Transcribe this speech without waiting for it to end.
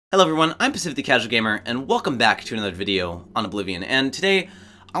Hello everyone, I'm Pacific the Casual Gamer, and welcome back to another video on Oblivion. And today,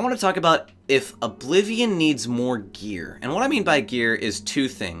 I want to talk about if Oblivion needs more gear. And what I mean by gear is two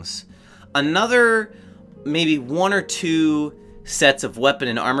things. Another, maybe one or two sets of weapon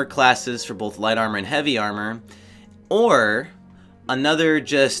and armor classes for both light armor and heavy armor, or another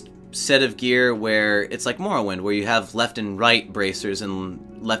just set of gear where it's like Morrowind, where you have left and right bracers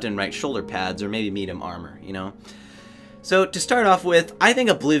and left and right shoulder pads, or maybe medium armor, you know? So, to start off with, I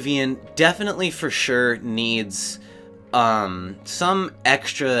think Oblivion definitely for sure needs some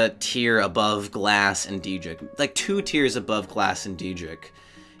extra tier above Glass and daedric. Like 2 tiers above Glass and daedric.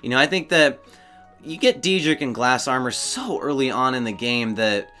 You know, I think that you get daedric and Glass armor so early on in the game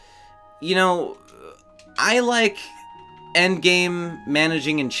that, you know, I like endgame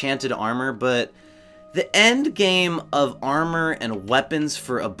managing enchanted armor, but the end game of armor and weapons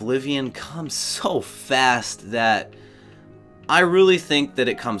for Oblivion comes so fast that I really think that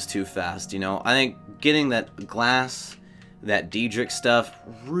it comes too fast, you know? I think getting that Glass, that daedric stuff,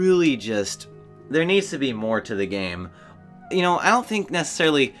 really just... there needs to be more to the game. You know, I don't think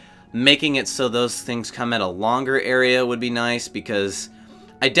necessarily making it so those things come at a longer area would be nice, because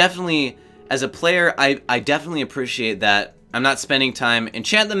I definitely, as a player, I definitely appreciate that I'm not spending time,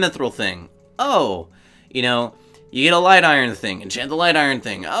 enchant the mithril thing. Oh, you know, you get a light iron thing, enchant the light iron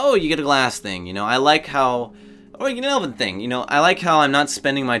thing. Oh, you get a glass thing, you know? I like how... or you get an elven thing, you know, I like how I'm not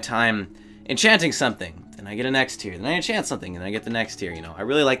spending my time enchanting something, then I get a next tier, then I enchant something, and I get the next tier, you know. I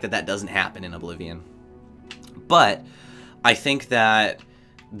really like that that doesn't happen in Oblivion. But I think that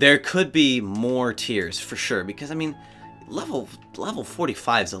there could be more tiers, for sure, because, I mean, level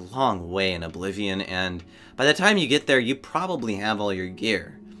 45 is a long way in Oblivion, and by the time you get there, you probably have all your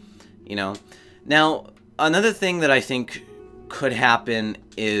gear, you know. Now, another thing that I think could happen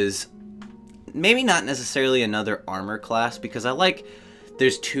is maybe not necessarily another armor class, because I like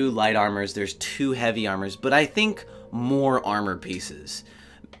there's 2 light armors, there's 2 heavy armors, but I think more armor pieces.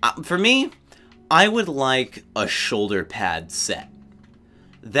 For me, I would like a shoulder pad set.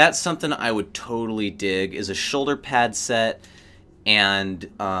 That's something I would totally dig, is a shoulder pad set, and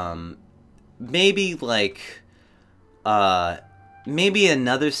maybe like maybe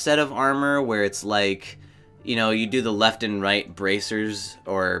another set of armor where it's like, you know, you do the left and right bracers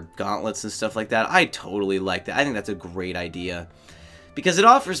or gauntlets and stuff like that. I totally like that. I think that's a great idea, because it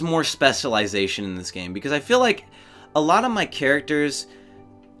offers more specialization in this game. Because I feel like a lot of my characters,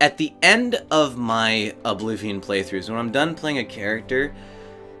 at the end of my Oblivion playthroughs, when I'm done playing a character,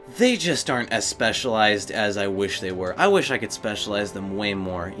 they just aren't as specialized as I wish they were. I wish I could specialize them way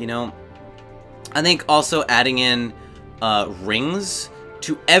more, you know? I think also adding in rings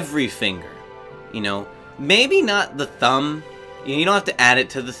to every finger, you know? Maybe not the thumb. You don't have to add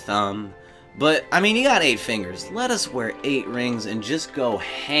it to the thumb. But, I mean, you got 8 fingers. Let us wear 8 rings and just go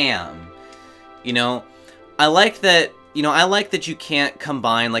ham. You know? I like that, you know, I like that you can't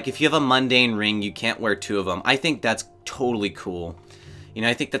combine, like, if you have a mundane ring, you can't wear 2 of them. I think that's totally cool. You know,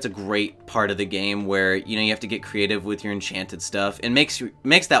 I think that's a great part of the game where, you know, you have to get creative with your enchanted stuff. It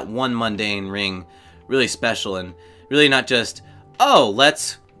makes that one mundane ring really special, and really not just, oh,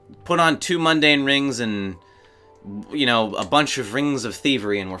 let's put on 2 mundane rings and, you know, a bunch of rings of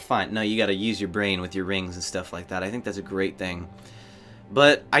thievery and we're fine. No, you gotta use your brain with your rings and stuff like that. I think that's a great thing.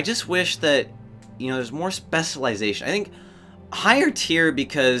 But I just wish that, you know, there's more specialization. I think higher tier,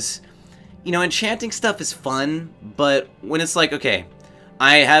 because, you know, enchanting stuff is fun, but when it's like, okay,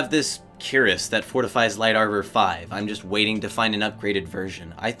 I have this cuirass that fortifies light armor 5. I'm just waiting to find an upgraded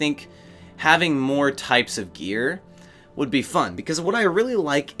version. I think having more types of gear would be fun, because what I really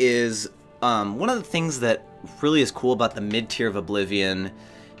like is, one of the things that really is cool about the mid-tier of Oblivion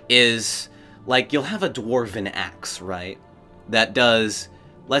is, like, you'll have a dwarven axe, right, that does,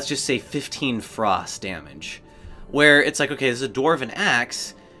 let's just say 15 frost damage, where it's like, okay, there's a dwarven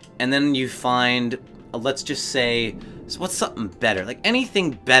axe, and then you find, let's just say, so what's something better, like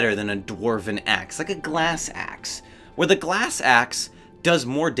anything better than a dwarven axe, like a glass axe, where the glass axe does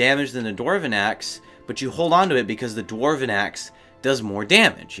more damage than a dwarven axe, but you hold on to it because the dwarven axe does more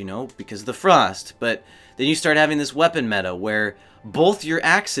damage, you know, because of the frost. But then you start having this weapon meta where both your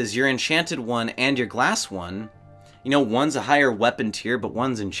axes, your enchanted one and your glass one, you know, one's a higher weapon tier, but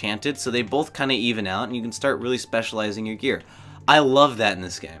one's enchanted, so they both kind of even out, and you can start really specializing your gear. I love that in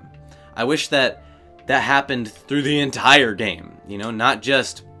this game. I wish that that happened through the entire game, you know, not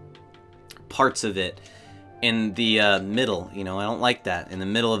just parts of it in the middle, you know. I don't like that. In the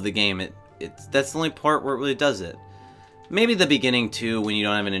middle of the game, that's the only part where it really does it. Maybe the beginning too, when you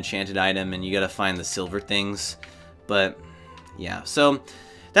don't have an enchanted item and you gotta find the silver things. But yeah, so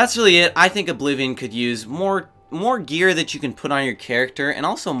that's really it. I think Oblivion could use more more gear that you can put on your character, and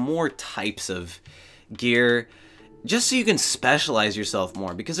also more types of gear, just so you can specialize yourself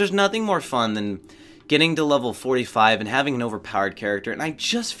more, because there's nothing more fun than getting to level 45 and having an overpowered character. And I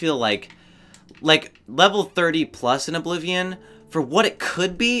just feel like level 30 plus in Oblivion, for what it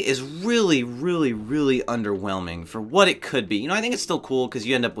could be, is really, really, really underwhelming for what it could be. You know, I think it's still cool because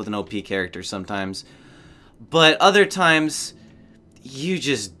you end up with an OP character sometimes, but other times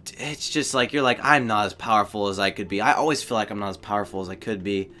it's just like, you're like, I'm not as powerful as I could be. I always feel like I'm not as powerful as I could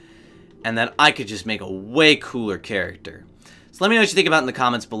be, and that I could just make a way cooler character. So let me know what you think about it in the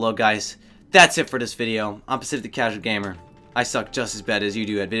comments below, guys. That's it for this video. I'm Pacific the Casual Gamer. I suck just as bad as you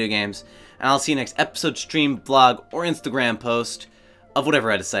do at video games, and I'll see you next episode, stream, vlog, or Instagram post of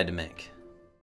whatever I decide to make.